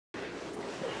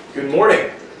Good morning.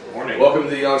 Morning. Welcome to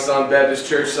the Yongsan Baptist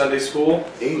Church Sunday School,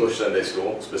 English Sunday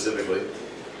School specifically.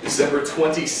 December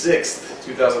 26th,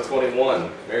 2021.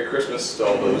 Merry Christmas to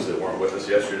all those that weren't with us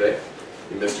yesterday.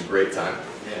 You missed a great time.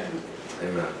 Yeah.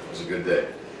 Amen. It was a good day.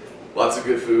 Lots of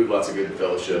good food, lots of good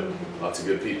fellowship, lots of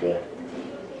good people.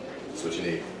 That's what you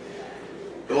need.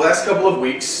 For the last couple of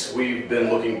weeks, we've been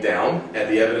looking down at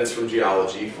the evidence from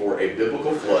geology for a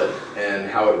biblical flood and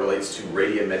how it relates to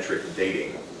radiometric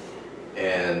dating.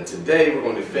 And today we're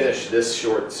going to finish this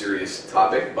short series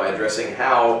topic by addressing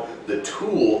how the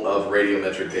tool of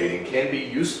radiometric dating can be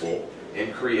useful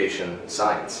in creation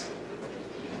science.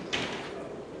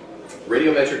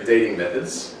 Radiometric dating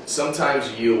methods sometimes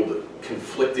yield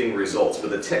conflicting results, but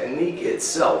the technique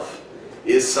itself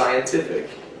is scientific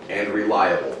and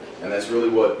reliable. And that's really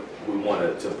what we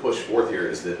wanted to push forth here,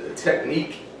 is that the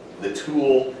technique, the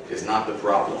tool, is not the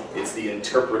problem. It's the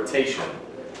interpretation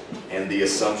and the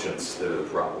assumptions that are the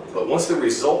problem. But once the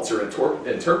results are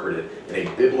interpreted in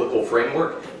a biblical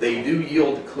framework, they do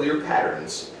yield clear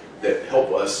patterns that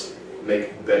help us make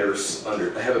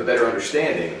have a better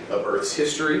understanding of Earth's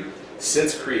history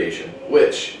since creation,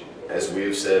 which, as we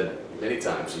have said many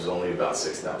times, was only about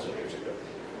 6,000 years ago.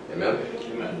 Amen?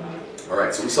 Amen. All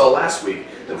right, so we saw last week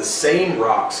that the same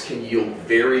rocks can yield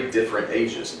very different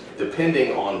ages,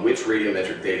 depending on which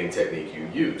radiometric dating technique you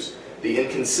use. The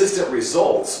inconsistent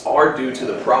results are due to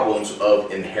the problems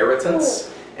of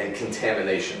inheritance and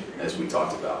contamination, as we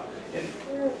talked about in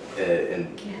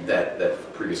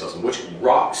that previous lesson. Which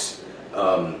rocks,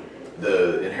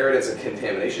 the inheritance and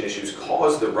contamination issues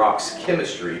cause the rock's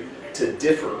chemistry to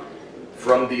differ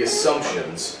from the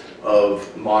assumptions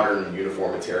of modern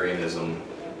uniformitarianism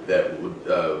that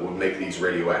would make these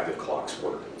radioactive clocks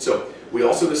work. So we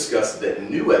also discussed that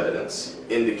new evidence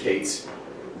indicates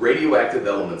radioactive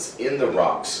elements in the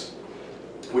rocks,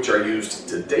 which are used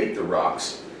to date the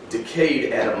rocks,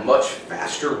 decayed at a much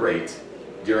faster rate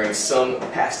during some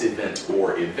past event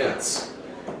or events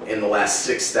in the last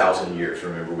 6,000 years.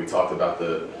 Remember, we talked about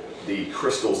the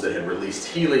crystals that had released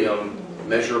helium,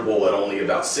 measurable at only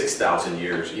about 6,000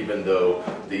 years, even though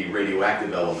the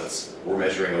radioactive elements were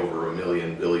measuring over 1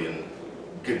 million, billion,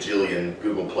 gajillion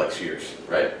googolplex years,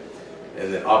 right?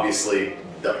 And then obviously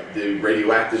the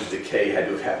radioactive decay had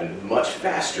to have happened much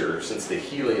faster, since the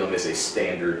helium is a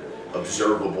standard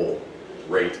observable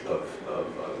rate of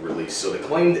release. So the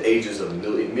claimed ages of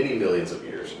many millions of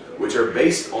years, which are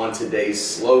based on today's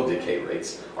slow decay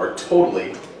rates, are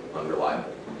totally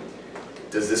unreliable.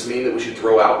 Does this mean that we should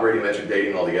throw out radiometric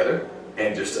dating altogether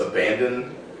and just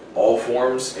abandon all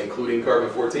forms, including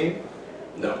carbon-14?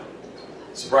 No.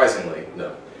 Surprisingly,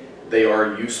 no. They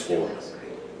are useful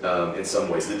in some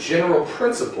ways. The general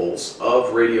principles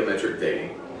of radiometric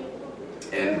dating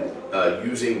and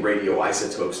using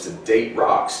radioisotopes to date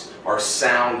rocks are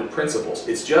sound principles.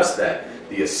 It's just that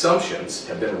the assumptions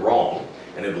have been wrong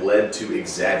and have led to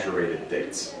exaggerated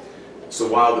dates. So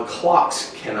while the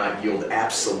clocks cannot yield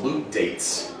absolute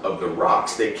dates of the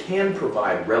rocks, they can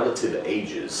provide relative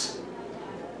ages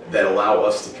that allow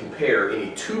us to compare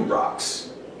any two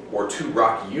rocks or two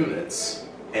rock units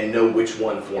and know which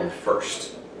one formed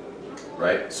first.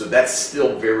 Right? So that's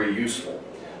still very useful.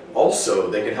 Also,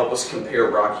 they can help us compare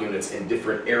rock units in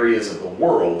different areas of the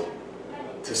world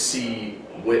to see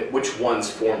which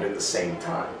ones formed at the same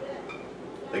time.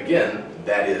 Again,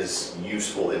 that is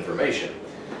useful information.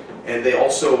 And they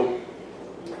also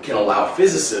can allow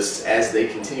physicists, as they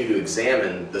continue to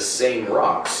examine the same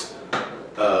rocks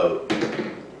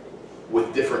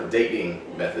with different dating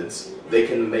methods, they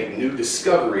can make new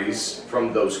discoveries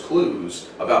from those clues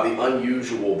about the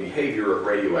unusual behavior of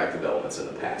radioactive elements in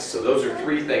the past. So those are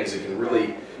three things that can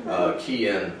really key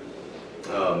in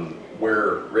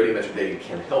where radiometric dating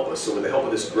can help us. So with the help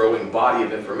of this growing body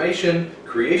of information,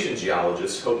 creation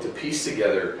geologists hope to piece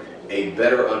together a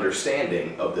better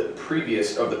understanding of the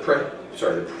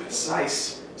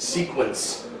precise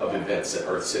sequence of events in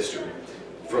Earth's history,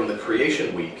 from the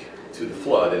creation week to the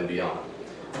flood and beyond.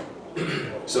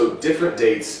 So different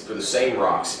dates for the same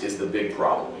rocks is the big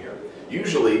problem here.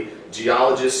 Usually,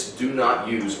 geologists do not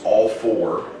use all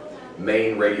four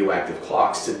main radioactive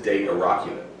clocks to date a rock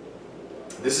unit.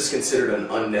 This is considered an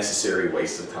unnecessary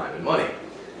waste of time and money.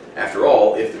 After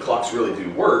all, if the clocks really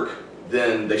do work,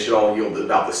 then they should all yield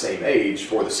about the same age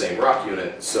for the same rock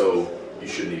unit, so you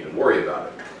shouldn't even worry about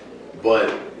it.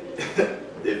 But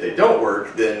if they don't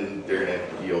work, then they're going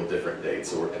to yield different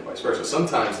dates, and vice versa.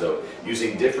 Sometimes, though,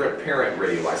 using different parent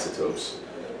radioisotopes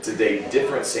to date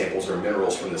different samples or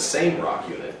minerals from the same rock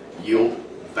unit yield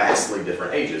vastly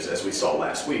different ages, as we saw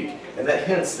last week, and that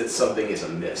hints that something is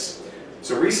amiss.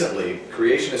 So recently,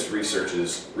 creationist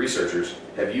researchers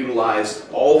have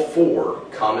utilized all 4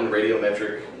 common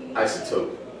radiometric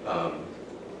isotope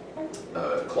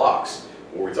clocks,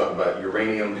 where we talk about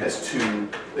uranium has 2,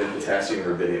 then potassium,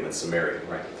 rubidium, and samarium,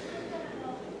 right?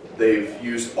 They've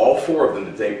used all 4 of them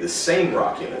to date the same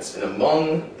rock units, and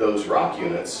among those rock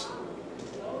units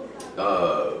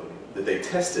that they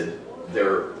tested,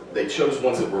 they chose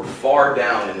ones that were far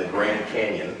down in the Grand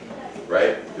Canyon,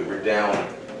 right? That were down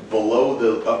below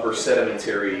the upper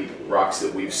sedimentary rocks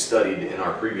that we've studied in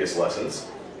our previous lessons.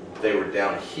 They were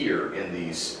down here in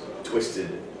these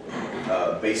twisted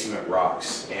basement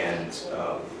rocks and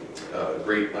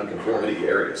great unconformity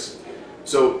areas.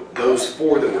 So those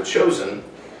 4 that were chosen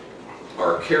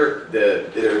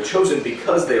they're chosen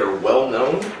because they are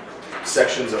well-known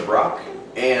sections of rock,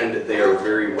 and they are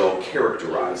very well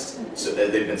characterized. So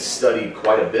they've been studied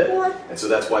quite a bit, and so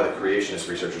that's why the creationist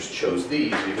researchers chose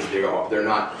these, because they're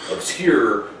not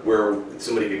obscure where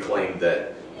somebody could claim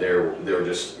that they're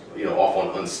just off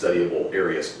on unstudyable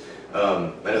areas. I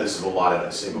know this is a lot in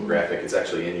a single graphic. It's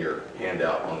actually in your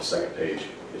handout on the second page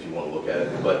if you want to look at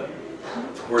it, but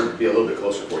we're going to be a little bit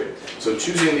closer for you. So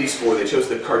choosing these 4, they chose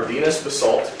the Cardenas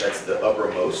basalt, that's the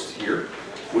uppermost here,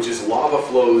 which is lava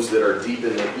flows that are deep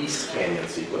in the East Canyon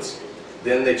sequence.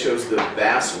 Then they chose the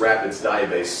Bass Rapids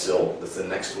diabase sill, that's the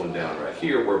next one down right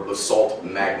here, where basalt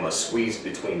magma squeezed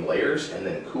between layers and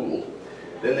then cooled.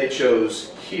 Then they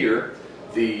chose here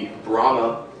the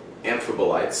Brahma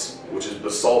amphibolites, which is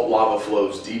basalt lava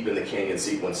flows deep in the canyon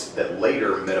sequence that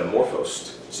later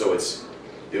metamorphosed. So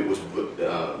it was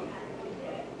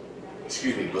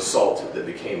basalt that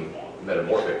became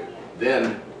metamorphic.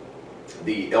 Then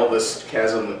the Elvis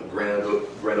Chasm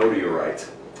granodiorite,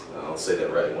 I'll say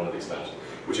that right one of these times,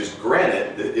 which is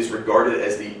granite that is regarded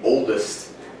as the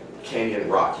oldest canyon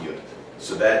rock unit.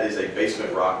 So that is a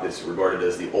basement rock that's regarded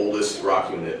as the oldest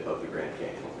rock unit of the Grand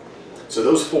Canyon. So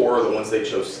those 4 are the ones they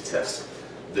chose to test.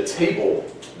 The table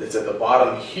that's at the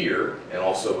bottom here, and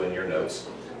also in your notes,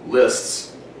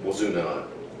 lists, we'll zoom in on it.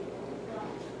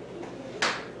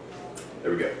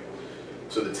 There we go.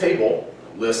 So the table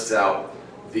lists out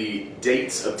the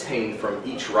dates obtained from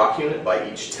each rock unit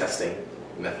by each testing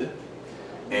method.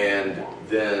 And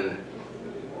then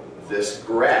this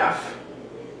graph,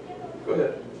 go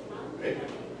ahead. Right.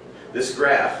 This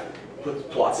graph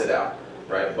plots it out,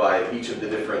 right, by each of the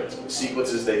different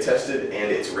sequences they tested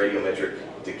and its radiometric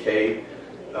decay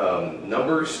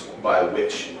numbers by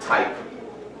which type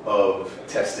of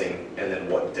testing and then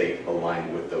what date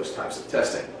aligned with those types of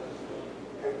testing.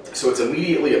 So it's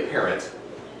immediately apparent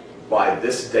by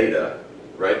this data,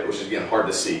 right, which is again hard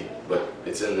to see, but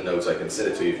it's in the notes. I can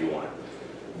send it to you if you want it.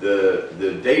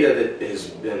 The data that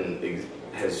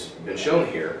has been shown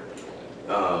here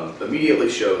immediately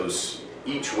shows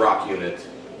each rock unit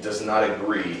does not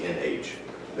agree in age.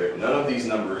 None of these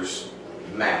numbers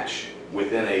match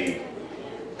within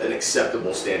an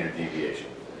acceptable standard deviation.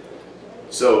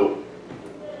 So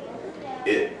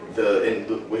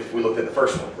if we looked at the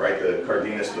first one, right, the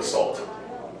Cardenas basalt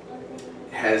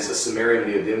has a samarium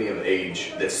neodymium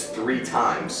age that's 3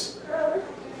 times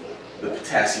the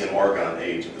potassium argon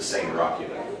age of the same rock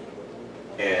unit,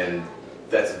 and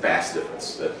that's a vast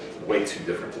difference. That's way too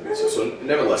different to me. So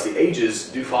nevertheless, the ages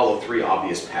do follow 3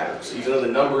 obvious patterns, even though the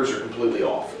numbers are completely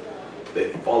off. They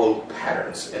follow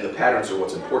patterns, and the patterns are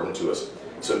what's important to us.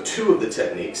 So 2 of the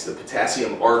techniques, the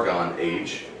potassium argon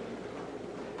age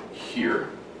here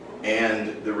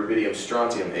and the rubidium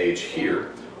strontium age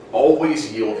here,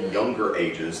 always yield younger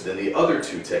ages than the other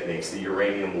 2 techniques, the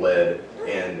uranium lead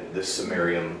and the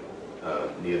samarium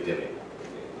neodymium.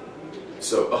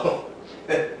 So,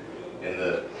 and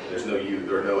there's no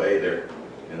U or no A there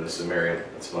in the samarium.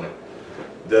 It's funny.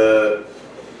 The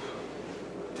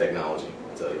technology,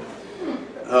 I'll tell you.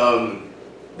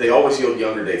 They always yield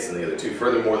younger dates than the other 2.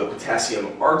 Furthermore, the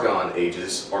potassium argon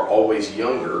ages are always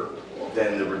younger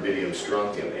than the rubidium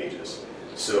strontium ages.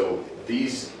 So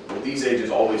these ages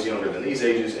always younger than these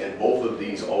ages, and both of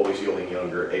these always yielding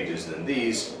younger ages than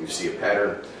these. We see a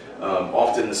pattern.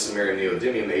 Often the samarium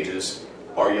neodymium ages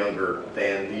are younger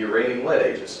than the uranium lead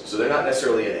ages. So they're not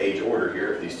necessarily in age order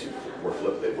here. If these 2 were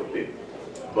flipped, they would be.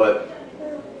 But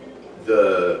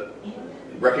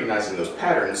recognizing those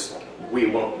patterns, we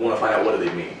want to find out what do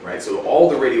they mean, right? So all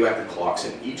the radioactive clocks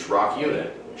in each rock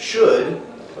unit should,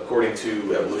 according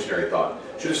to evolutionary thought,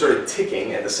 should have started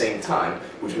ticking at the same time,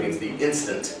 which means the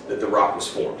instant that the rock was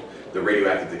formed, the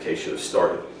radioactive decay should have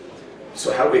started.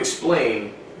 So how do we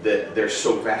explain that they're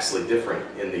so vastly different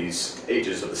in these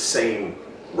ages of the same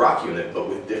rock unit, but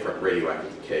with different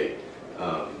radioactive decay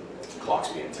clocks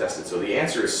being tested? So the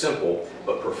answer is simple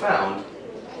but profound.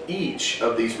 Each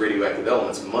of these radioactive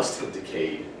elements must have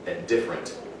decayed at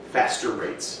different faster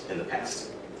rates in the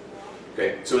past.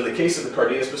 Okay, so in the case of the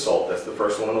Cardenas basalt, that's the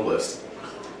first one on the list,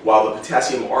 while the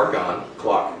potassium-argon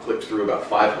clock clicked through about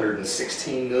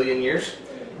 516 million years,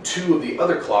 two of the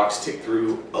other clocks ticked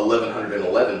through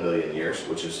 1111 million years,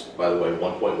 which is, by the way,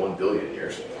 1.1 billion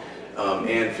years,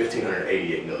 and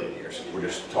 1588 million years. We're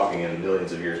just talking in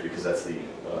millions of years because that's the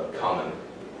common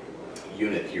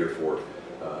unit here for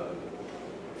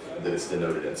that it's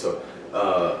denoted in. So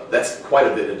that's quite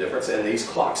a bit of difference, and these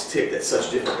clocks ticked at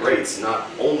such different rates.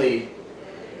 The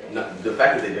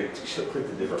fact that they clicked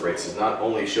at different rates does not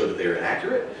only show that they are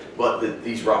inaccurate, but that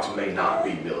these rocks may not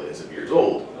be millions of years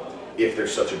old if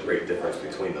there's such a great difference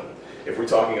between them. If we're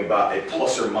talking about a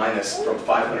plus or minus from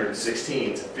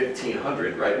 516 to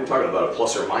 1500, right, we're talking about a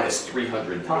plus or minus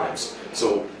 300 times.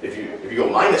 So if you go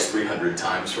minus 300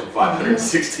 times from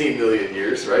 516 million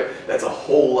years, right, that's a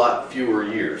whole lot fewer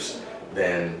years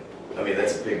than, I mean,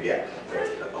 that's a big gap.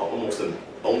 Almost a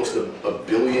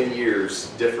billion years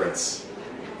difference.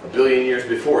 A billion years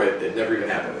before it never even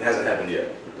happened. It hasn't happened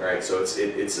yet. All right, so it's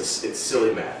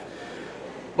silly math.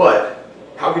 But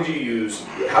how could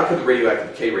the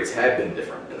radioactive decay rates have been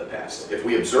different in the past? If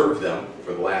we observed them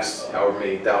for the last however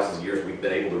many thousands of years we've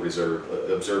been able to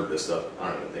observe this stuff, I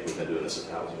don't even think we've been doing this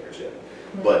 1,000 years yet.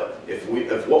 But if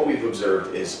what we've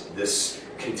observed is this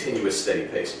continuous steady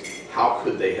pace, how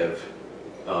could they have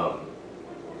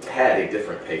had a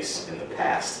different pace in the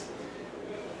past?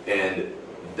 And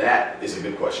that is a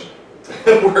good question.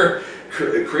 Where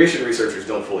creation researchers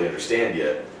don't fully understand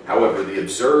yet. However, the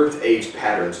observed age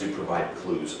patterns do provide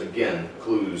clues. Again,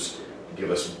 clues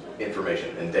give us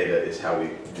information, and data is how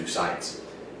we do science.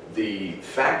 The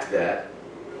fact that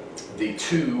the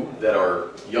two that are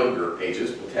younger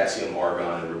ages, potassium,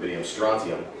 argon, and rubidium,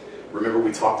 strontium, remember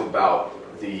we talked about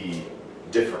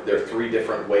there are three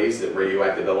different ways that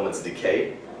radioactive elements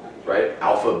decay, right?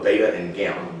 Alpha, beta, and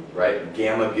gamma, right?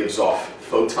 Gamma gives off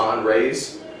photon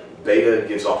rays, beta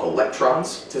gives off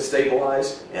electrons to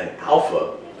stabilize, and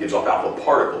alpha gives off alpha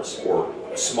particles, or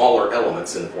smaller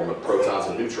elements in the form of protons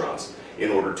and neutrons,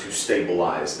 in order to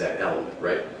stabilize that element,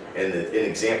 right? And an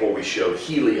example we showed,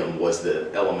 helium was the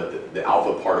element, the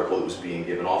alpha particle that was being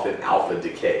given off in alpha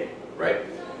decay, right?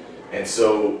 And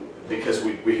so, because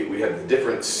we have the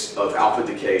difference of alpha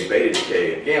decay, beta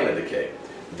decay, and gamma decay,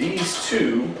 these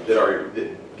two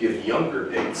that give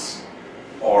younger dates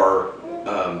are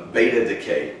beta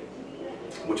decay,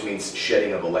 which means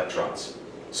shedding of electrons.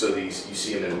 So these, you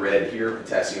see them in red here,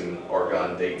 potassium,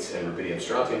 argon dates, and rubidium,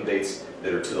 strontium dates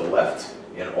that are to the left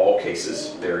in all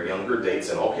cases. They're younger dates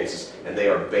in all cases, and they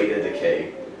are beta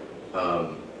decay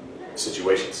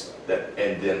situations.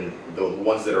 And then the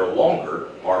ones that are longer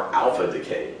are alpha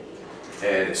decay.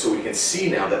 And so we can see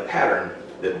now that pattern,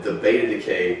 that the beta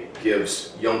decay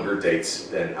gives younger dates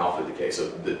than alpha decay. So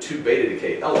the two beta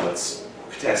decay elements,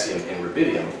 potassium and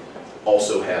rubidium,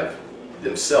 also have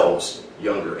themselves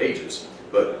younger ages.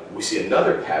 But we see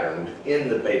another pattern within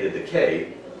the beta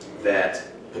decay that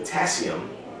potassium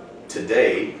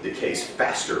today decays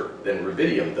faster than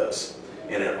rubidium does,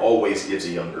 and it always gives a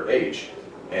younger age.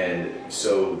 And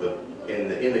so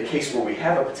in the case where we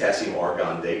have a potassium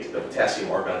argon date, the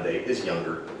potassium argon date is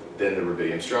younger than the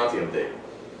rubidium strontium date.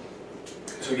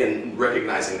 So again,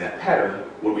 recognizing that pattern,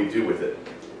 what do we do with it?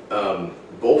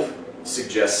 Both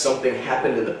suggest something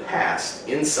happened in the past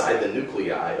inside the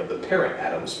nuclei of the parent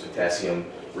atoms, potassium,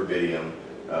 rubidium,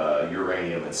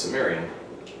 uranium, and samarium,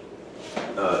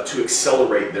 to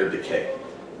accelerate their decay.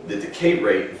 The decay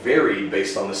rate varied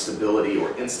based on the stability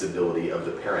or instability of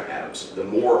the parent atoms. The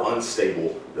more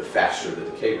unstable, the faster the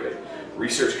decay rate.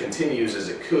 Research continues as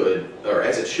it could, or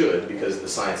as it should, because the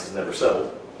science is never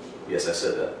settled. Yes, I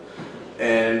said that.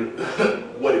 And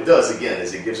what it does, again,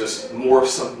 is it gives us more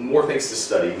things to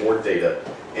study, more data,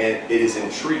 and it is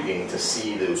intriguing to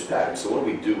see those patterns. So what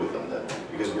do we do with them then?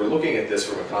 Because we're looking at this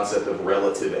from a concept of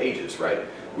relative ages, right?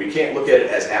 We can't look at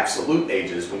it as absolute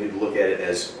ages, we need to look at it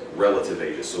as relative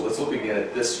ages. So let's look again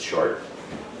at this chart.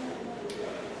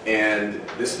 And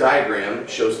this diagram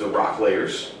shows the rock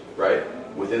layers, right,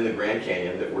 within the Grand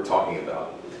Canyon that we're talking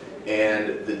about.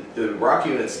 And the rock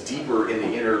units deeper in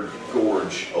the inner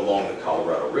gorge along the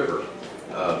Colorado River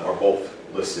are both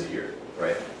listed here,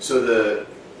 right? So the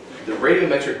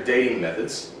radiometric dating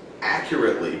methods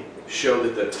accurately show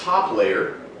that the top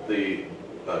layer, the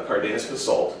Cardenas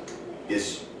basalt,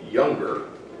 is younger,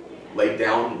 laid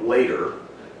down later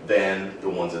than the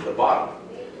ones at the bottom.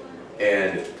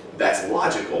 And that's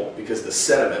logical because the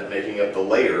sediment making up the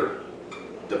layer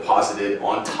deposited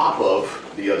on top of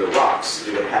the other rocks,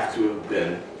 it would have to have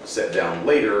been set down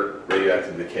later.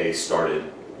 Radioactive decay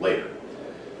started later.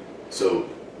 So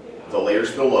the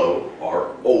layers below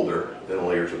are older than the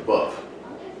layers above.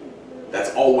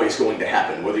 That's always going to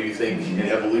happen, whether you think in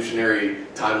evolutionary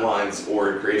timelines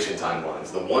or in creation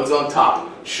timelines. The ones on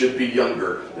top should be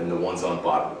younger than the ones on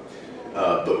bottom.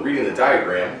 But reading the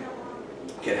diagram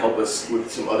can help us with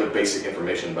some other basic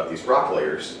information about these rock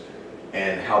layers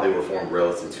and how they were formed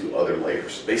relative to other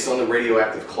layers. Based on the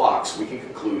radioactive clocks, we can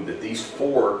conclude that these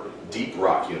 4 deep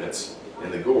rock units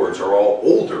in the gorge are all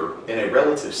older in a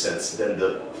relative sense than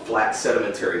the flat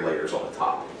sedimentary layers on the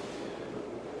top.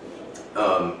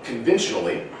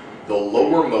 Conventionally, the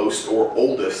lowermost or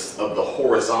oldest of the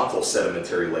horizontal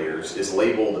sedimentary layers is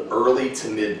labeled early to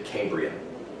mid-Cambrian,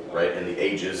 right, in the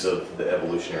ages of the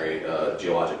evolutionary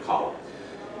geologic column.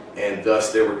 And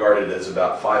thus they're regarded as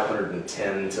about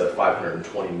 510 to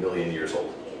 520 million years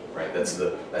old, right? That's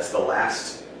the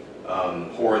last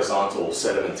horizontal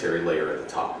sedimentary layer at the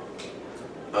top.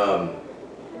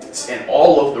 And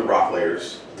all of the rock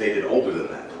layers dated older than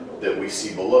that we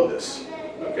see below this,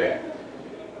 okay?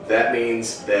 That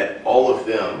means that all of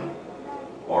them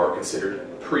are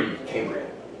considered pre-Cambrian,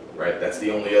 right? That's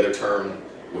the only other term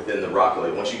within the rock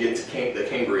layer. Once you get to the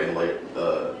Cambrian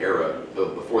era,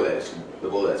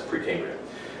 below that's pre-Cambrian.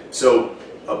 So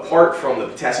apart from the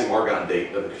potassium argon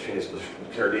date of the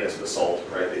Caridenas basalt,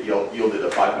 right, that yielded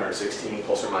a 516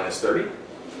 plus or minus 30,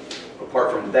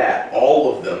 apart from that,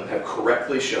 all of them have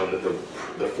correctly shown that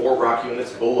the 4 rock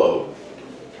units below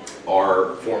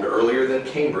are formed earlier than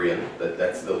Cambrian.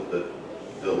 That's the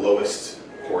lowest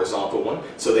horizontal one.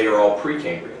 So they are all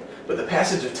pre-Cambrian. But the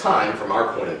passage of time, from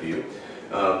our point of view,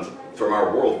 from our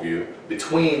worldview,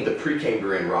 between the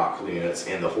pre-Cambrian rock units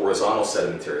and the horizontal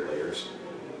sedimentary layers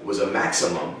was a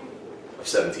maximum of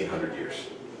 1,700 years.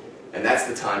 And that's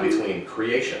the time between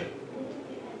creation,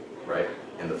 right,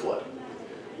 and the flood.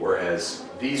 Whereas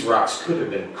these rocks could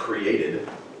have been created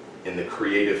in the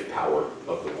creative power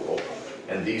of the world,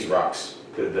 and these rocks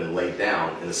could have been laid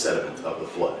down in the sediment of the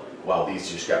flood, while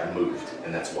these just got moved,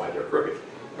 and that's why they're crooked.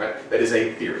 Right? That is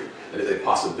a theory. That is a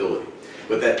possibility.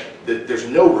 But that there's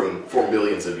no room for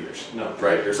millions of years. No.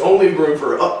 Right? There's only room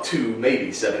for up to maybe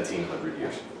 1,700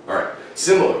 years. All right.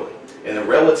 Similarly, in a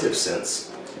relative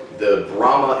sense, the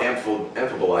Brahma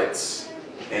amphibolites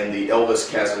and the Elvis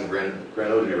chasm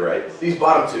granodiorite, these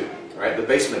bottom 2, right, the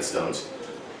basement stones,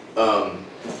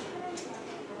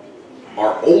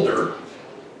 are older,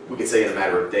 we could say in a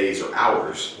matter of days or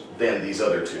hours, than these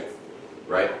other 2,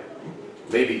 right?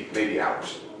 Maybe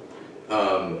hours.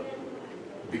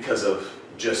 Because of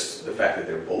just the fact that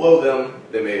they're below them,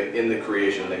 they may have, in the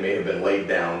creation, they may have been laid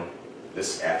down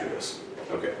after this.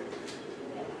 Okay.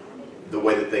 The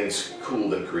way that things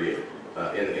cooled and created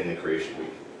in the creation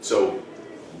week. So,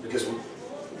 because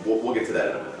we'll get to that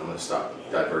in a minute. I'm going to stop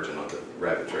diverging on the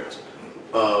rabbit trails.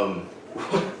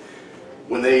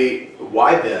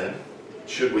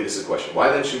 This is a question, why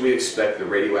then should we expect the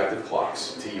radioactive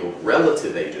clocks to yield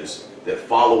relative ages that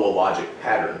follow a logical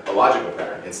pattern,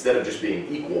 instead of just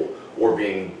being equal or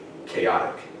being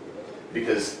chaotic?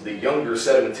 Because the younger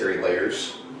sedimentary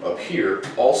layers up here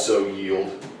also yield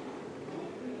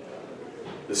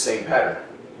the same pattern,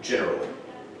 generally.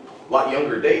 A lot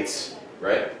younger dates,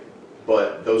 right?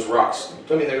 But those rocks,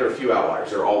 I mean, there are a few outliers.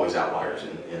 There are always outliers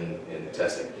in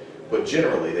testing. But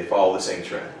generally, they follow the same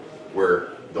trend,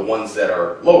 where the ones that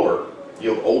are lower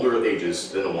yield older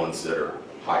ages than the ones that are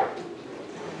higher.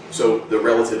 So the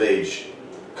relative age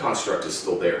construct is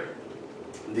still there.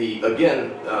 The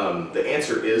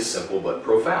answer is simple but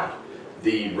profound.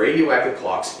 The radioactive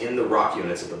clocks in the rock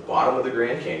units at the bottom of the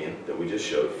Grand Canyon that we just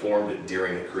showed formed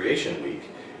during the creation week,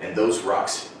 and those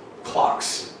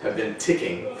clocks have been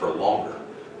ticking for longer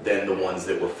than the ones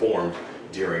that were formed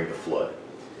during the flood.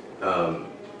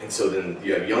 And so then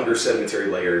you have younger sedimentary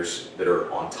layers that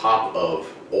are on top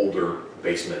of older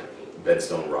basement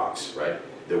bedstone rocks, right,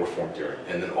 that were formed during,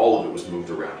 and then all of it was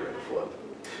moved around during the flood.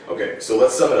 Okay, so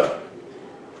let's sum it up.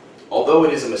 Although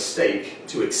it is a mistake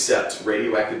to accept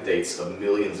radioactive dates of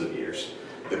millions of years,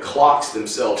 the clocks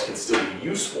themselves can still be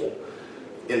useful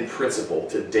in principle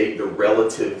to date the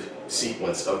relative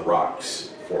sequence of rocks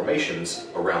formations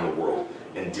around the world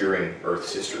and during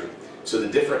Earth's history. So the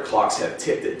different clocks have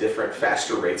ticked at different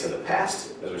faster rates in the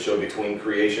past, as we showed between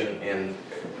creation and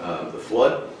the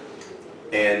flood.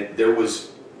 And there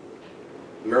was,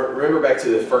 remember back to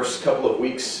the first couple of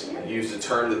weeks, I used the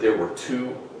term that there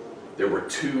were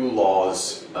two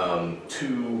laws,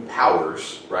 2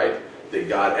 powers, right, that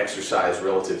God exercised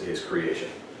relative to his creation.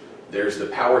 There's the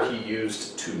power he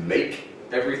used to make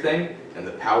everything, and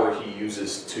the power he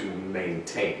uses to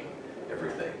maintain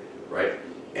everything, right?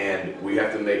 And we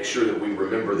have to make sure that we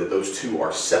remember that those 2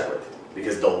 are separate,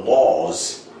 because the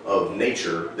laws of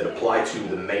nature that apply to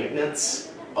the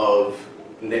maintenance of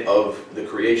of the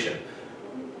creation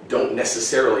don't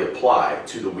necessarily apply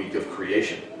to the week of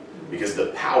creation, because the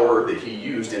power that he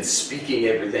used in speaking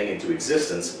everything into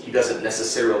existence, he doesn't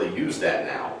necessarily use that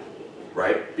now,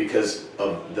 right? Because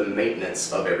of the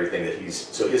maintenance of everything that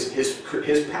so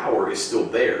his power is still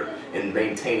there in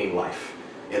maintaining life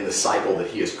in the cycle that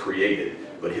he has created,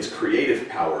 but his creative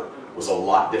power was a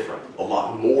lot different, a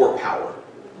lot more power,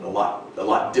 a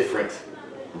lot different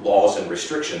laws and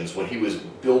restrictions when he was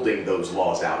building those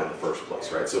laws out in the first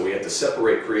place, right? So we have to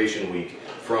separate creation week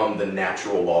from the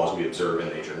natural laws we observe in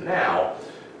nature now,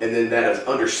 and then that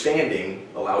understanding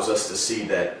allows us to see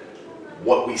that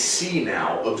what we see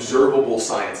now, observable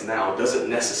science now, doesn't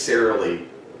necessarily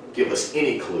give us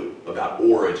any clue about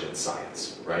origin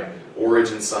science, right?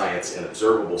 Origin science and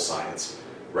observable science,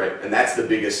 right? And that's the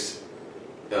biggest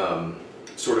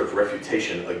sort of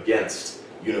refutation against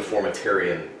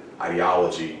uniformitarian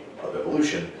ideology of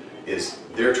evolution, is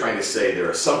they're trying to say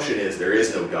their assumption is there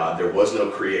is no God, there was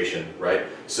no creation, right?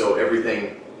 So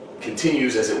everything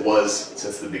continues as it was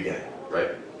since the beginning,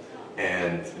 right?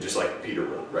 And just like Peter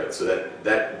wrote, right? So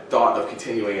that thought of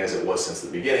continuing as it was since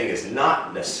the beginning is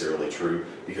not necessarily true,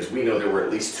 because we know there were at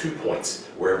least 2 points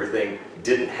where everything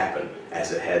didn't happen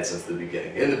as it had since the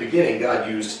beginning. In the beginning, God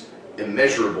used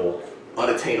immeasurable,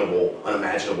 unattainable,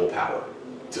 unimaginable power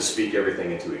to speak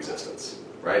everything into existence,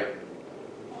 right?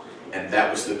 And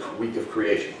that was the week of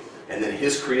creation. And then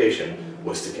his creation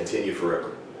was to continue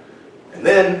forever. And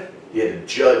then he had to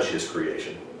judge his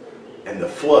creation. And the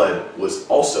flood was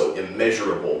also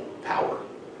immeasurable power,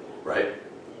 right?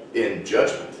 In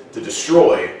judgment, to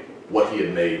destroy what he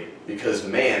had made, because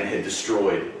man had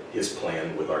destroyed his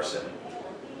plan with our sin.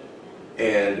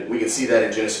 And we can see that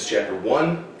in Genesis chapter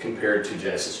 1 compared to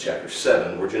Genesis chapter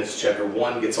 7, where Genesis chapter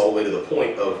 1 gets all the way to the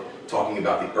point of talking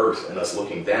about the earth and us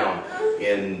looking down.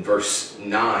 In verse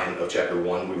 9 of chapter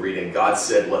 1, we read, "And God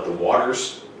said, let the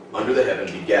waters under the heaven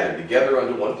be gathered together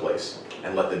unto one place,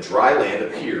 and let the dry land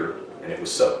appear, and it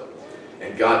was so.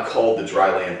 And God called the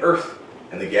dry land earth,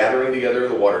 and the gathering together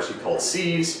of the waters he called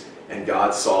seas, and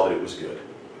God saw that it was good.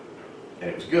 And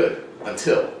it was good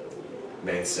until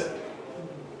man sinned.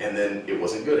 And then it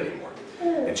wasn't good anymore."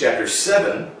 In chapter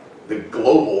 7, the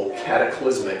global,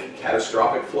 cataclysmic,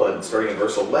 catastrophic flood, starting in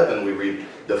verse 11, we read,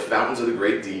 "The fountains of the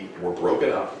great deep were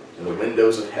broken up, and the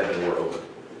windows of heaven were opened.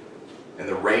 And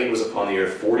the rain was upon the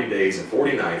earth 40 days and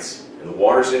 40 nights, and the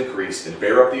waters increased, and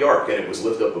bare up the ark, and it was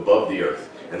lifted up above the earth.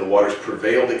 And the waters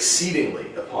prevailed exceedingly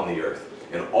upon the earth,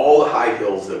 and all the high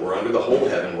hills that were under the whole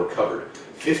heaven were covered.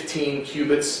 15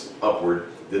 cubits upward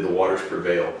did the waters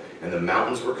prevail, and the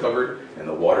mountains were covered, and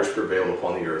the waters prevailed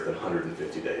upon the earth in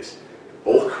 150 days.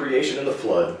 Both creation and the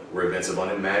flood were events of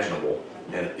unimaginable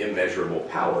and immeasurable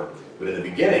power. But in the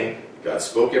beginning, God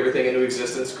spoke everything into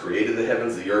existence, created the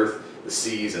heavens, the earth, the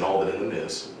seas, and all that in them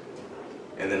is.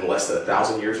 And then less than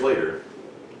 1,000 years later,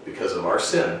 because of our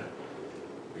sin,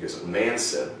 because of man's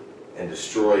sin, and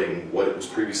destroying what was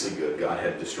previously good, God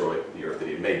had destroyed the earth that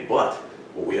he had made. But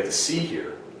what we have to see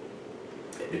here,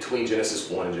 between Genesis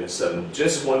 1 and Genesis 7,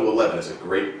 Genesis 1 to 11 is a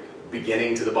great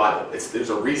beginning to the Bible. There's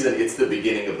a reason it's the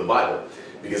beginning of the Bible,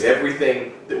 because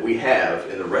everything that we have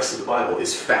in the rest of the Bible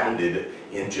is founded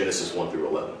in Genesis 1 through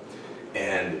 11.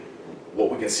 And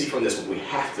what we can see from this, what we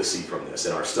have to see from this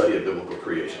in our study of biblical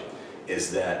creation,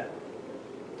 is that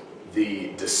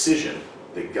the decision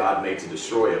that God made to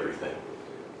destroy everything,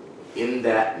 in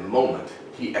that moment,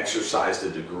 he exercised a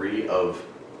degree of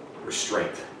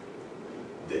restraint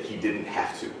that he didn't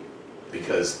have to.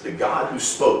 Because the God who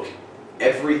spoke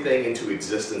everything into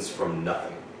existence from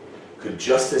nothing could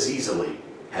just as easily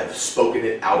have spoken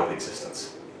it out of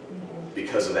existence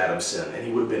because of Adam's sin, and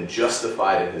he would have been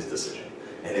justified in his decision.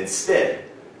 And instead,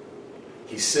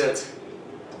 he sent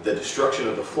the destruction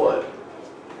of the flood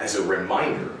as a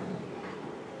reminder,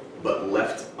 but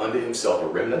left unto himself a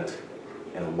remnant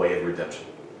and a way of redemption.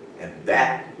 And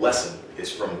that lesson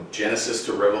is from Genesis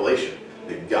to Revelation,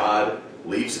 that God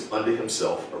leaves unto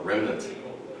himself a remnant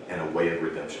and a way of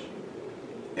redemption.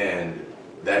 And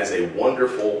that is a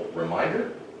wonderful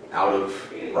reminder out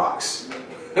of rocks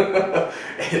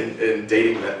and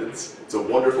dating methods. It's a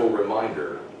wonderful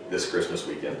reminder this Christmas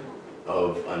weekend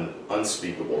of an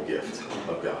unspeakable gift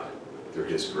of God through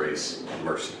his grace and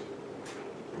mercy.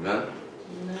 Amen?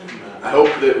 I hope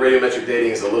that radiometric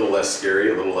dating is a little less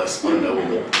scary, a little less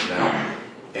unknowable now.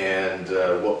 And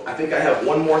well, I think I have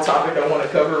one more topic I want to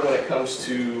cover when it comes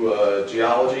to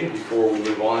geology before we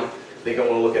move on. I think I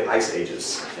want to look at ice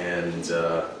ages and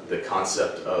the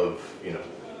concept of,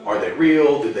 are they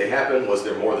real? Did they happen? Was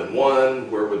there more than one?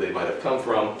 Where would they might have come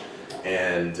from?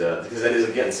 And because that is,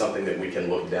 again, something that we can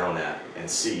look down at and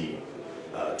see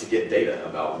to get data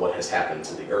about what has happened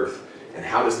to the earth and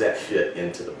how does that fit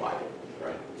into the Bible,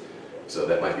 right? So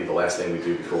that might be the last thing we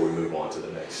do before we move on to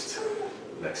the next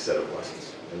set of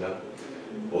lessons. Amen?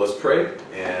 Well, let's pray,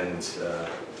 and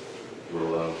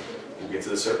we'll get to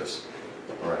the service.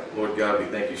 All right. Lord God, we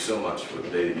thank you so much for the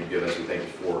day that you've given us. We thank you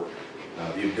for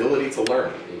the ability to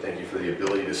learn. We thank you for the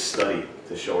ability to study,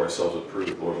 to show ourselves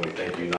approved. Lord, and we thank you not